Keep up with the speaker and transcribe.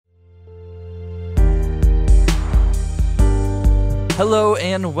Hello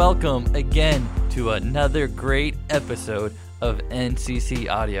and welcome again to another great episode of NCC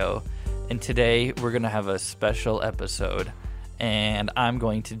Audio. And today we're going to have a special episode, and I'm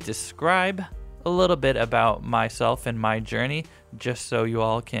going to describe a little bit about myself and my journey, just so you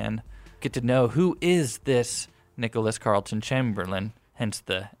all can get to know who is this Nicholas Carlton Chamberlain, hence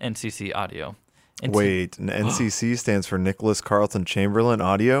the NCC Audio. And Wait, NCC stands for Nicholas Carlton Chamberlain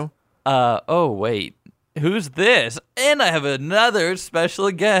Audio? Wait. Who's this? And I have another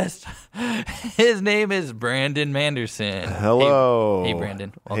special guest. His name is Brandon Manderson. Hello. Hey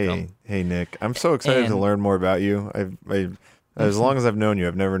Brandon. Welcome. Hey, Nick. I'm so excited to learn more about you. As long as I've known you,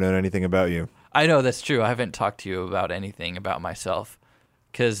 I've never known anything about you. I know that's true. I haven't talked to you about anything about myself,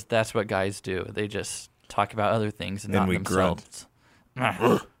 because that's what guys do. They just talk about other things and not we themselves.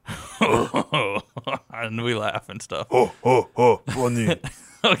 And we laugh and stuff. Funny.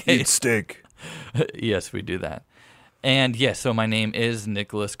 Okay. Eat steak. Yes, we do that. And yes, so my name is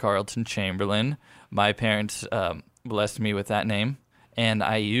Nicholas Carlton Chamberlain. My parents blessed me with that name, and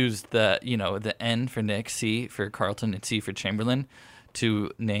I used the N for Nick, C for Carlton, and C for Chamberlain to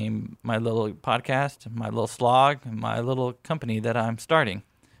name my little podcast, my little slog, my little company that I'm starting.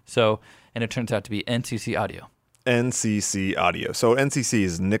 So, and it turns out to be NCC Audio. NCC Audio. So NCC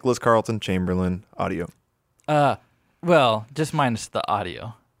is Nicholas Carlton Chamberlain Audio. Well, just minus the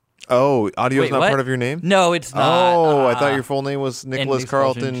audio. Oh, audio is Wait, not what? part of your name? No, it's not. Oh, I thought your full name was Nicholas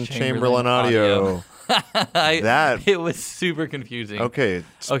Carlton Chamberlain Audio. It was super confusing. Okay.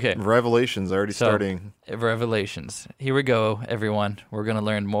 Revelations already starting. Revelations. Here we go, everyone. We're going to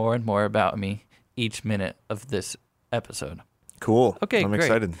learn more and more about me each minute of this episode. Cool. Okay, I'm great.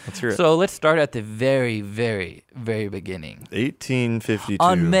 excited. Let's hear it. So let's start at the very, very, very beginning. 1852.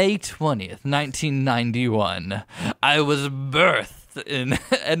 On May 20th, 1991, I was birthed in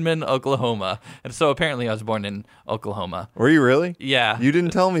Edmond, Oklahoma. And so apparently I was born in Oklahoma. Were you really? Yeah. You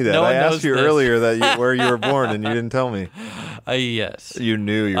didn't tell me that. No one I asked knows you this. earlier where you were born, and you didn't tell me. Yes. You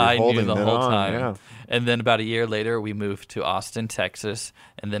knew you were I holding knew the that whole on. time. Yeah. And then about a year later, we moved to Austin, Texas.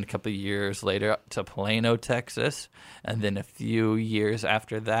 And then a couple of years later to Plano, Texas. And then a few years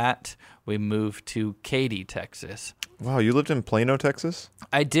after that, we moved to Katy, Texas. Wow, you lived in Plano, Texas?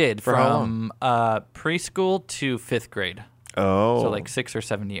 I did, For how from preschool to fifth grade. Oh. So like 6 or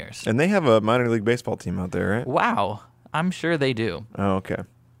 7 years. And they have a minor league baseball team out there, right? Wow. I'm sure they do. Oh, okay.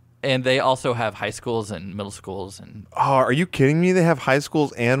 And they also have high schools and middle schools. And Oh, are you kidding me? They have high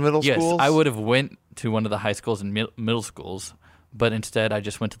schools and middle yes, schools? I would have went to one of the high schools and middle schools, but instead I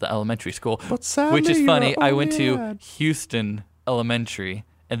just went to the elementary school. But sadly, which is funny. I went to at... Houston Elementary,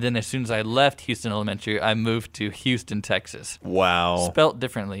 and then as soon as I left Houston Elementary, I moved to Houston, Texas. Wow. Spelt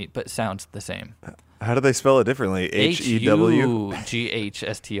differently, but sounds the same. How do they spell it differently? H-E-W?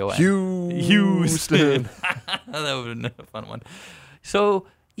 H-U-G-H-S-T-O-N. Houston. That would have been a fun one. So,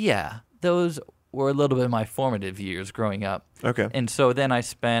 yeah, those were a little bit of my formative years growing up. Okay. And so then I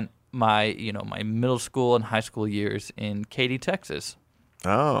spent my middle school and high school years in Katy, Texas.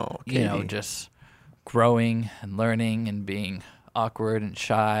 Oh, Katy. Just growing and learning and being awkward and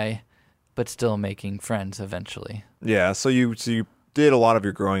shy, but still making friends eventually. Yeah, so you did a lot of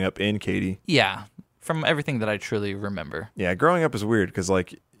your growing up in Katy. Yeah, from everything that I truly remember. Yeah, growing up is weird because,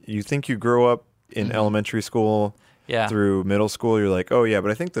 like, you think you grow up in elementary school through middle school. You're like, oh, yeah,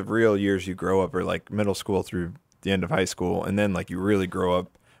 but I think the real years you grow up are, like, middle school through the end of high school. And then, like, you really grow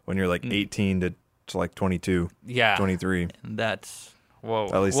up when you're, like, 18 to like, 22, 23. And that's, whoa.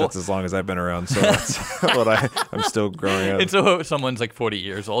 At least that's as long as I've been around. So that's what I'm still growing up. And so someone's, like, 40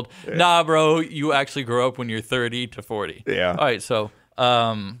 years old. Yeah. Nah, bro, you actually grow up when you're 30 to 40. Yeah. All right, so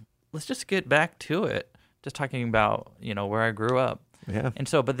let's just get back to it. Just talking about, where I grew up. Yeah. And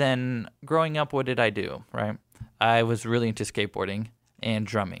so, but then growing up, what did I do, right? I was really into skateboarding and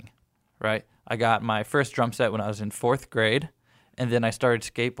drumming, right? I got my first drum set when I was in 4th grade, and then I started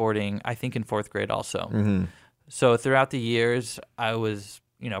skateboarding, I think, in 4th grade also. Mm-hmm. So throughout the years, I was,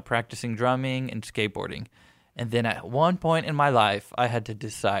 practicing drumming and skateboarding. And then at one point in my life, I had to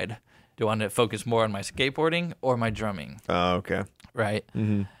decide, do I want to focus more on my skateboarding or my drumming? Oh, okay. Right?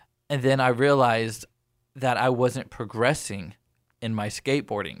 Mm-hmm. And then I realized that I wasn't progressing in my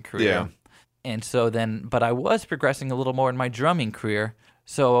skateboarding career. Yeah. And so then, but I was progressing a little more in my drumming career.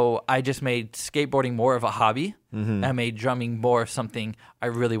 So I just made skateboarding more of a hobby. Mm-hmm. I made drumming more of something I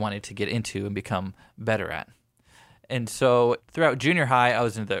really wanted to get into and become better at. And so throughout junior high, I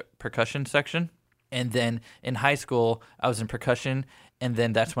was in the percussion section. And then in high school, I was in percussion. And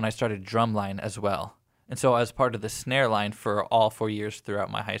then that's when I started drumline as well. And so I was part of the snare line for all 4 years throughout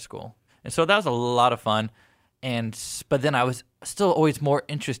my high school. And so that was a lot of fun. But then I was still always more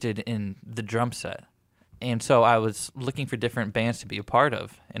interested in the drum set. And so I was looking for different bands to be a part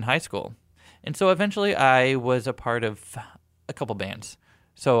of in high school. And so eventually I was a part of a couple bands.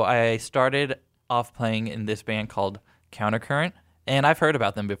 So I started off playing in this band called Countercurrent, and I've heard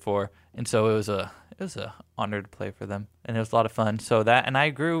about them before. And so it was a honor to play for them, and it was a lot of fun. So that, and I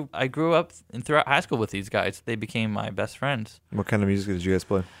grew up throughout high school with these guys. They became my best friends. What kind of music did you guys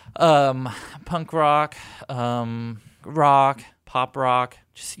play? Punk rock, rock, pop rock,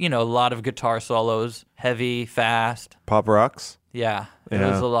 just, a lot of guitar solos, heavy, fast. Pop rocks? Yeah, it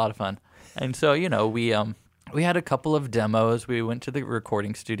was a lot of fun. And so, we had a couple of demos. We went to the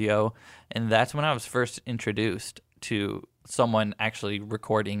recording studio, and that's when I was first introduced to someone actually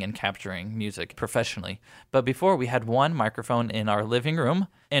recording and capturing music professionally. But before, we had one microphone in our living room,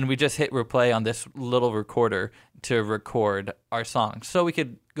 and we just hit replay on this little recorder to record our songs so we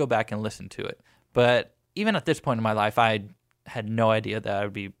could go back and listen to it. But even at this point in my life, I had no idea that I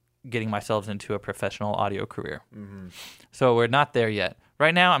would be getting myself into a professional audio career. Mm-hmm. So we're not there yet.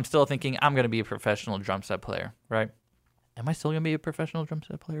 Right now, I'm still thinking I'm going to be a professional drum set player, right? Am I still going to be a professional drum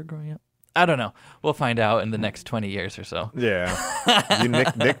set player growing up? I don't know. We'll find out in the next 20 years or so. Yeah.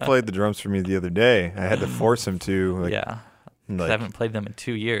 Nick played the drums for me the other day. I had to force him to. Yeah. I haven't played them in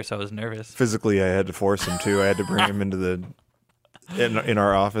 2 years, so I was nervous. Physically, I had to force him to. I had to bring him into in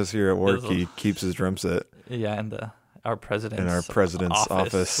our office here at work. He keeps his drum set. Yeah, and our president's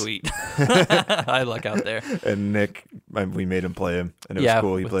office suite. I look out there. And Nick, we made him play him, and it was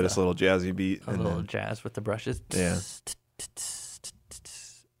cool. He played us a little jazzy beat. A little jazz with the brushes. Yeah.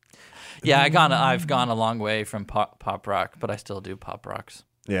 Yeah, I've gone a long way from pop rock, but I still do pop rocks.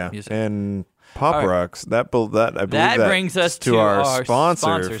 Yeah, music. And pop rocks. That I believe that brings us to our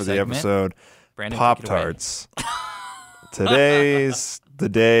sponsor for the segment. Episode, Brandon, Pop-Tarts. Today's the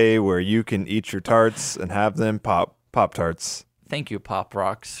day where you can eat your tarts and have them Pop-Tarts. Thank you, Pop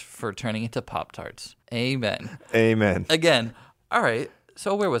Rocks, for turning into Pop-Tarts. Amen. Amen. Again. All right.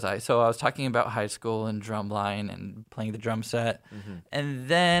 So where was I? So I was talking about high school and drumline and playing the drum set. Mm-hmm. And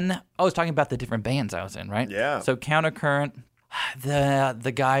then I was talking about the different bands I was in, right? Yeah. So Countercurrent,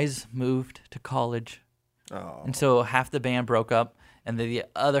 the guys moved to college. Oh. And so half the band broke up, and the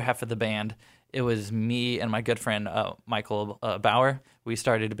other half of the band, it was me and my good friend Michael Bauer. We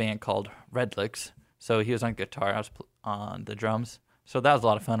started a band called Redlicks. So he was on guitar, I was on the drums. So that was a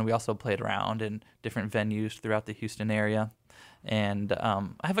lot of fun. We also played around in different venues throughout the Houston area. And I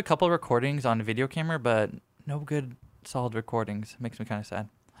have a couple of recordings on video camera, but no good solid recordings. Makes me kind of sad.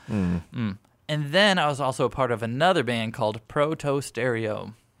 And then I was also a part of another band called Proto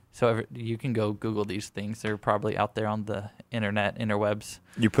Stereo. So you can go Google these things. They're probably out there on the interwebs.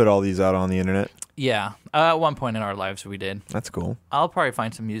 You put all these out on the internet? Yeah. At one point in our lives, we did. That's cool. I'll probably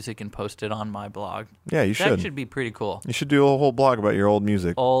find some music and post it on my blog. Yeah, you should. That should be pretty cool. You should do a whole blog about your old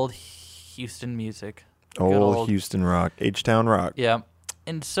music. Old Houston music. Old Houston rock. H-Town rock. Yeah.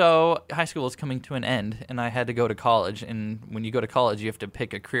 And so high school was coming to an end, and I had to go to college. And when you go to college, you have to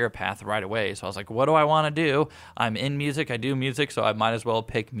pick a career path right away. So I was like, what do I want to do? I'm in music. I do music, so I might as well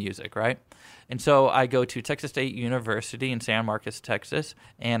pick music, right? And so I go to Texas State University in San Marcos, Texas,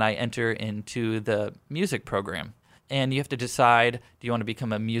 and I enter into the music program. And you have to decide, do you want to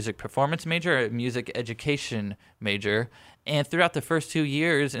become a music performance major or a music education major? And throughout the first 2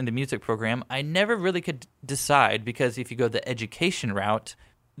 years in the music program, I never really could decide, because if you go the education route,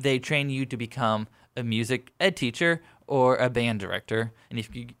 they train you to become a music ed teacher or a band director. And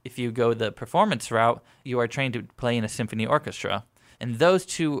if you go the performance route, you are trained to play in a symphony orchestra. And those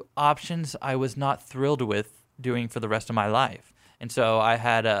two options I was not thrilled with doing for the rest of my life. And so I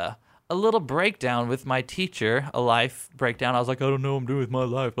had a little breakdown with my teacher, a life breakdown. I was like, I don't know what I'm doing with my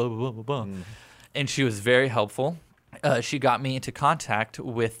life, blah, blah, blah, blah, blah. And she was very helpful. She got me into contact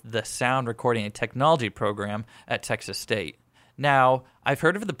with the sound recording and technology program at Texas State. Now, I've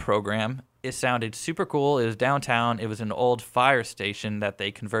heard of the program. It sounded super cool. It was downtown. It was an old fire station that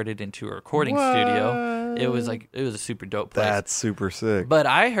they converted into a recording studio. It was a super dope place. That's super sick. But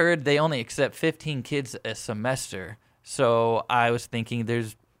I heard they only accept 15 kids a semester. So I was thinking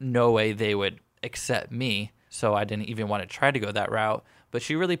there's no way they would accept me. So I didn't even want to try to go that route. But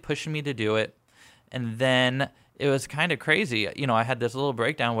she really pushed me to do it. And then it was kind of crazy. You know, I had this little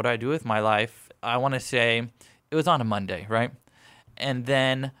breakdown. What do I do with my life? I want to say it was on a Monday, right? And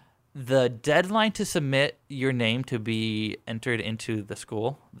then the deadline to submit your name to be entered into the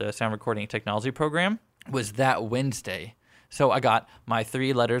school, the sound recording technology program, was that Wednesday. So I got my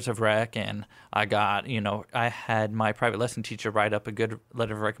 3 letters of rec, and I got, I had my private lesson teacher write up a good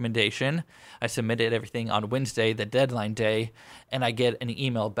letter of recommendation. I submitted everything on Wednesday, the deadline day, and I get an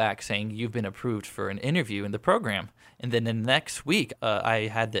email back saying, you've been approved for an interview in the program. And then the next week, I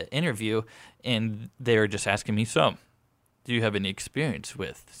had the interview, and they were just asking me, so, do you have any experience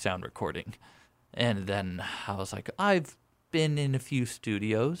with sound recording? And then I was like, I've been in a few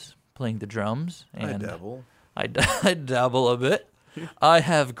studios playing the drums. And I dabble. I dabble a bit. I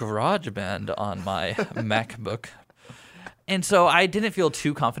have GarageBand on my MacBook. And so I didn't feel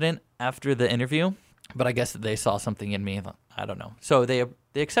too confident after the interview, but I guess they saw something in me. I don't know. So they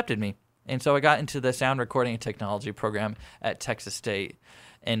accepted me. And so I got into the sound recording and technology program at Texas State.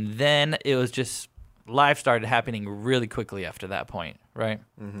 And then it was just, life started happening really quickly after that point, right?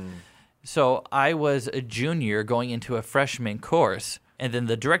 Mm-hmm. So I was a junior going into a freshman course. And then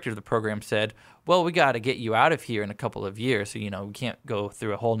the director of the program said, well, we got to get you out of here in a couple of years. So, we can't go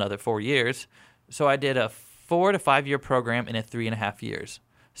through a whole nother 4 years. So I did a 4 to 5 year program in 3.5 years.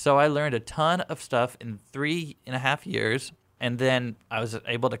 So I learned a ton of stuff in 3.5 years. And then I was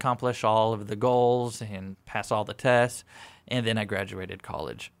able to accomplish all of the goals and pass all the tests. And then I graduated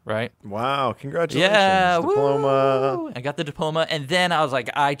college, right? Wow, congratulations. Yeah, diploma. Woo! I got the diploma, and then I was like,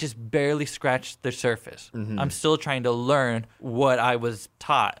 I just barely scratched the surface. Mm-hmm. I'm still trying to learn what I was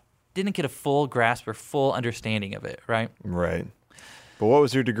taught. Didn't get a full grasp or full understanding of it, right? Right. But what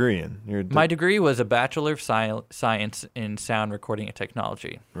was your degree in? My degree was a Bachelor of Science in Sound Recording and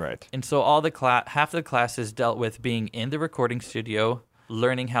Technology. Right. And so all half of the classes dealt with being in the recording studio,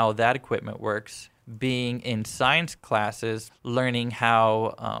 learning how that equipment works, being in science classes, learning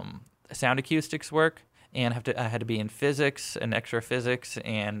how sound acoustics work, and I had to be in physics and extra physics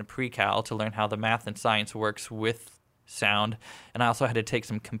and pre-cal to learn how the math and science works with sound. And I also had to take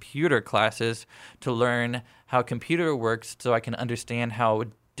some computer classes to learn how computer works so I can understand how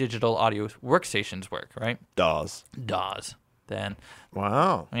digital audio workstations work, right? DAWs. Then.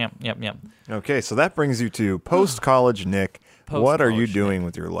 Wow. Yep. Okay, so that brings you to post-college Nick. What are you doing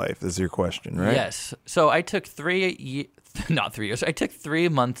with your life is your question, right? Yes. So I took 3 years. I took 3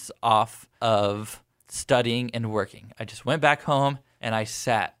 months off of studying and working. I just went back home and I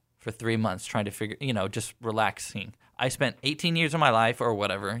sat for 3 months trying to figure, just relaxing. I spent 18 years of my life or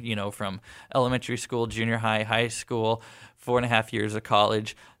whatever, from elementary school, junior high, high school, 4.5 years of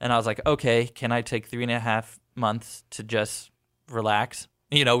college. And I was like, okay, can I take 3.5 months to just relax?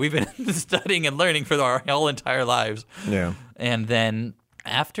 We've been studying and learning for our whole entire lives. Yeah. And then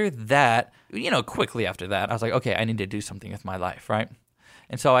after that, quickly after that, I was like, okay, I need to do something with my life, right?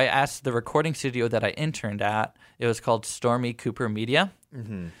 And so I asked the recording studio that I interned at. It was called Stormy Cooper Media.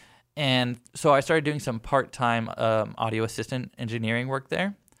 Mm-hmm. And so I started doing some part-time audio assistant engineering work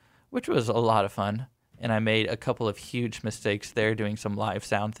there, which was a lot of fun. And I made a couple of huge mistakes there doing some live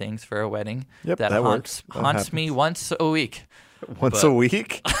sound things for a wedding. Yep, that haunts me once a week. Once a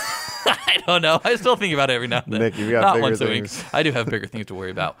week? I don't know. I still think about it every now and then. Nick, you got Not bigger once things. a week. I do have bigger things to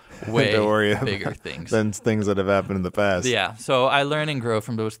worry about. Way bigger things. Than things that have happened in the past. Yeah. So I learn and grow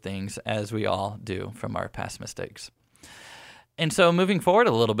from those things, as we all do from our past mistakes. And so moving forward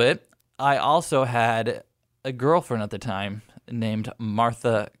a little bit, I also had a girlfriend at the time named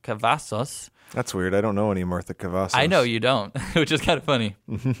Martha Cavazos. That's weird. I don't know any Martha Cavazos. I know you don't, which is kind of funny.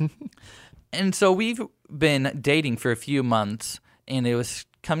 And so we've been dating for a few months, and it was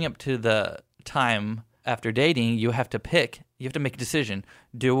coming up to the time after dating, you have to make a decision.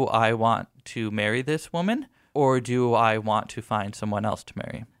 Do I want to marry this woman, or do I want to find someone else to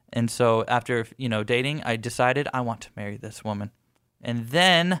marry? And so after, dating, I decided I want to marry this woman. And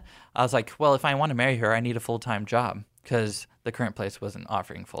then I was like, well, if I want to marry her, I need a full-time job because the current place wasn't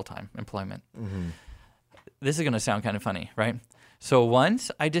offering full-time employment. Mm-hmm. This is going to sound kind of funny, right? So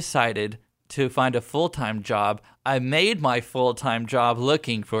once I decided to find a full-time job, I made my full-time job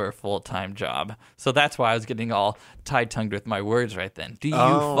looking for a full-time job. So that's why I was getting all tied-tongued with my words right then. Do you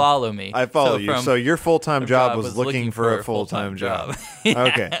follow me? I follow you. So your full-time job was looking for a full-time job. Yeah.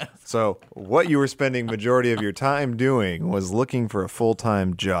 Okay. So what you were spending majority of your time doing was looking for a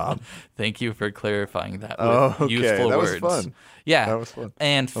full-time job. Thank you for clarifying that with useful that words. Was fun. Yeah. That was fun.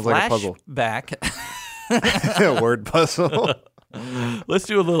 And flashback. Like word puzzle. Let's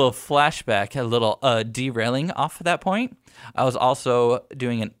do a little flashback, a little derailing off of that point. I was also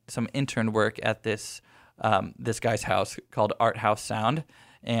doing some intern work at this guy's house called Art House Sound,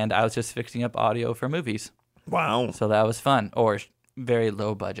 and I was just fixing up audio for movies. Wow. So that was fun. Or very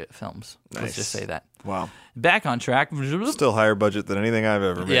low budget films. Nice. Let's just say that. Wow. Back on track. Still higher budget than anything I've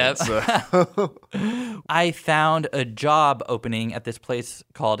ever made. Yep. So. I found a job opening at this place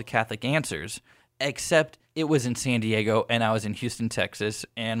called Catholic Answers, except it was in San Diego and I was in Houston, Texas,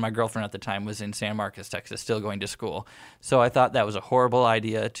 and my girlfriend at the time was in San Marcos, Texas, still going to school. So I thought that was a horrible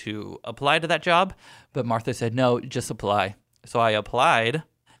idea to apply to that job, but Martha said, no, just apply. So I applied,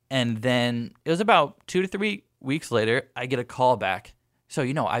 and then it was about 2 to 3 weeks later, I get a call back. So,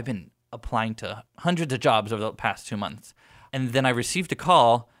 I've been applying to hundreds of jobs over the past 2 months. And then I received a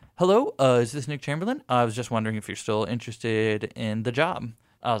call. Hello, is this Nick Chamberlain? I was just wondering if you're still interested in the job.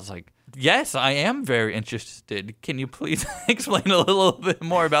 I was like, yes, I am very interested. Can you please explain a little bit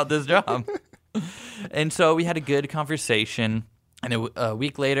more about this job? And so we had a good conversation. And a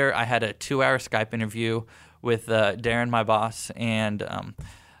week later, I had a 2-hour Skype interview with Darren, my boss, and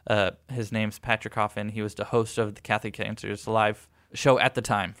his name's Patrick Coffin. He was the host of the Catholic Answers live show at the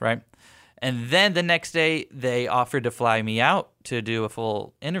time, right? And then the next day, they offered to fly me out to do a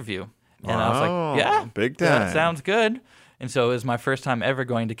full interview. And I was like, yeah, big time. That sounds good. And so it was my first time ever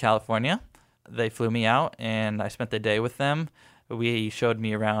going to California. They flew me out, and I spent the day with them. We showed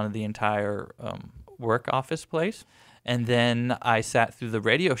me around the entire work office place. And then I sat through the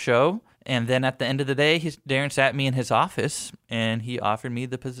radio show. And then at the end of the day, Darren sat me in his office, and he offered me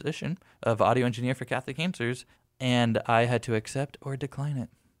the position of audio engineer for Catholic Answers. And I had to accept or decline it.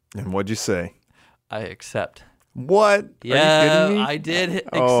 And what'd you say? I accept. What? Yeah, are you kidding me? I did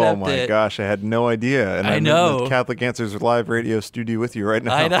accept it. Oh my gosh, I had no idea. And I I'm know. in the Catholic Answers live radio studio with you right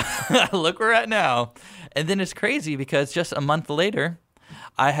now. I know. Look where we're at now. And then it's crazy because just a month later,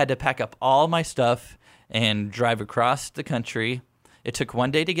 I had to pack up all my stuff and drive across the country. It took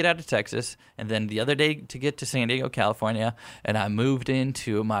one day to get out of Texas, and then the other day to get to San Diego, California. And I moved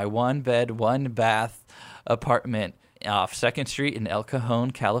into my 1-bed, 1-bath apartment off 2nd Street in El Cajon,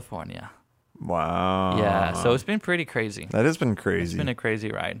 California. Wow. Yeah, so it's been pretty crazy. That has been crazy. It's been a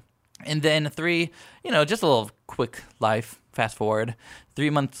crazy ride. And then 3, just a little quick life, fast forward. 3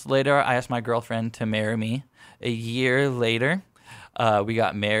 months later, I asked my girlfriend to marry me. A year later, we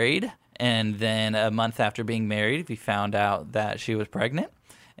got married. And then a month after being married, we found out that she was pregnant.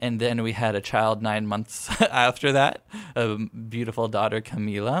 And then we had a child 9 months after that, a beautiful daughter,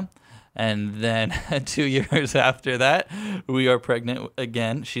 Camila. And then 2 years after that, we are pregnant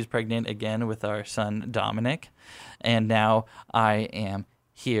again. She's pregnant again with our son, Dominic. And now I am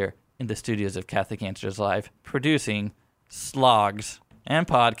here in the studios of Catholic Answers Live, producing slogs and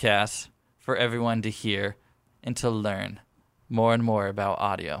podcasts for everyone to hear and to learn more and more about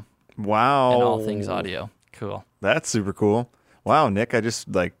audio. Wow. And all things audio. Cool. That's super cool. Wow, Nick, I just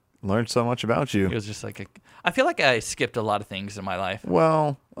learned so much about you. It was just I feel like I skipped a lot of things in my life.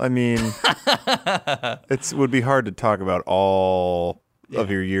 Well, I mean, it would be hard to talk about all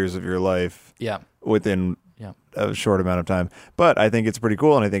of your years of your life within a short amount of time. But I think it's pretty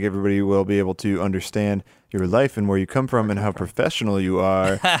cool, and I think everybody will be able to understand your life and where you come from and how professional you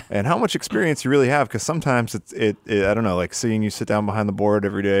are and how much experience you really have. Because sometimes it I don't know, like seeing you sit down behind the board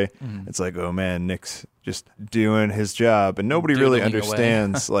every day, it's like, oh man, Nick's just doing his job, and nobody really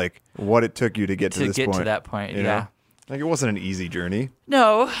understands like what it took you to get to this point. To that point, you know? Like it wasn't an easy journey.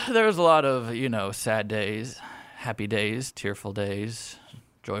 No, there was a lot of sad days, happy days, tearful days,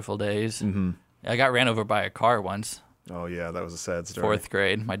 joyful days. Mm-hmm. I got ran over by a car once. Oh yeah, that was a sad story. 4th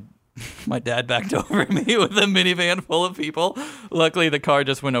grade, my dad backed over me with a minivan full of people. Luckily, the car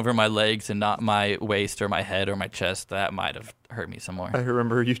just went over my legs and not my waist or my head or my chest. That might have hurt me some more. I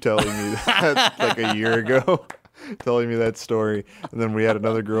remember you telling me that like a year ago, telling me that story. And then we had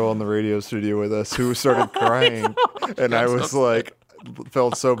another girl in the radio studio with us who started crying. And I was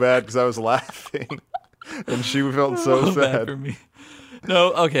felt so bad because I was laughing. And she felt so sad. Bad for me.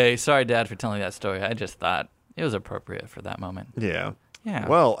 No, okay. Sorry, Dad, for telling that story. I just thought it was appropriate for that moment. Yeah. Yeah.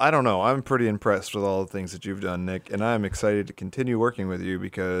 Well, I don't know. I'm pretty impressed with all the things that you've done, Nick, and I'm excited to continue working with you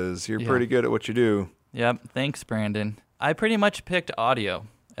because you're pretty good at what you do. Yep. Thanks, Brandon. I pretty much picked audio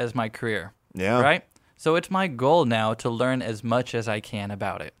as my career. Yeah. Right? So it's my goal now to learn as much as I can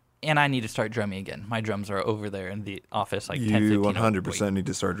about it. And I need to start drumming again. My drums are over there in the office, like 10, 15. You 100% need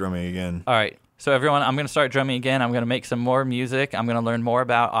to start drumming again. All right. So everyone, I'm going to start drumming again. I'm going to make some more music. I'm going to learn more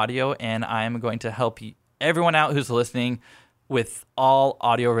about audio, and I'm going to help everyone out who's listening with all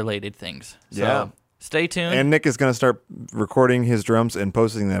audio-related things. So stay tuned. And Nick is going to start recording his drums and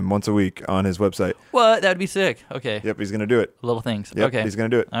posting them once a week on his website. What? That'd be sick. Okay. Yep, he's going to do it. Little things. Yep, okay. He's going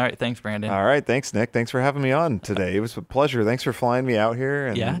to do it. All right. Thanks, Brandon. All right. Thanks, Nick. Thanks for having me on today. It was a pleasure. Thanks for flying me out here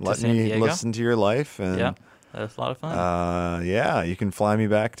and letting me listen to your life. And, yeah, that was a lot of fun. You can fly me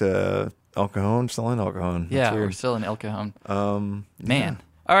back to El Cajon. Still in El Cajon. Yeah, we're still in El Cajon. Man. Yeah.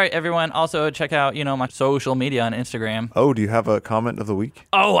 All right, everyone. Also, check out, my social media on Instagram. Oh, do you have a comment of the week?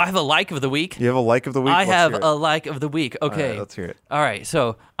 Oh, I have a like of the week. You have a like of the week? I have a like of the week. Okay. All right, let's hear it. All right,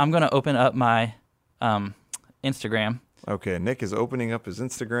 so I'm going to open up my Instagram. Okay, Nick is opening up his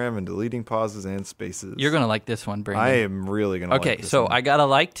Instagram and deleting pauses and spaces. You're going to like this one, Brandon. I am really going to like this one. Okay, so I got a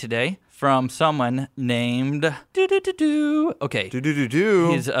like today from someone named Okay.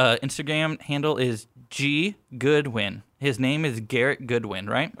 His Instagram handle is G Goodwin. His name is Garrett Goodwin,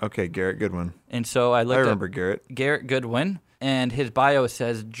 right? Okay, Garrett Goodwin. And so I remember Garrett. Garrett Goodwin, and his bio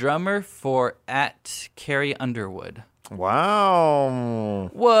says drummer for @Carrie Underwood. Wow.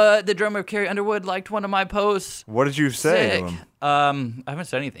 What? The drummer of Carrie Underwood liked one of my posts. What did you say to him? I haven't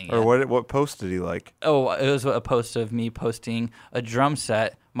said anything yet. Or what post did he like? Oh, it was a post of me posting a drum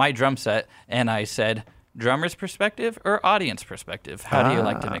set, my drum set, and I said, drummer's perspective or audience perspective? How do you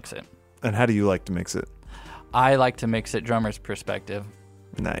like to mix it? And how do you like to mix it? I like to mix it drummer's perspective.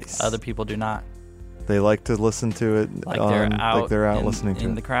 Nice. Other people do not. They like to listen to it like they're out listening to it.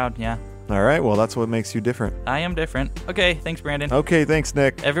 In the crowd, yeah. All right, well, that's what makes you different. I am different. Okay, thanks, Brandon. Okay, thanks,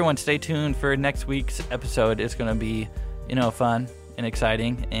 Nick. Everyone, stay tuned for next week's episode. It's going to be, fun and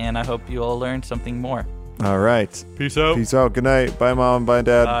exciting, and I hope you all learn something more. All right. Peace out. Peace out. Good night. Bye, Mom. Bye,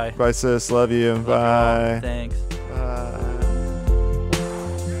 Dad. Bye. Bye, sis. Love you. Bye. Thanks.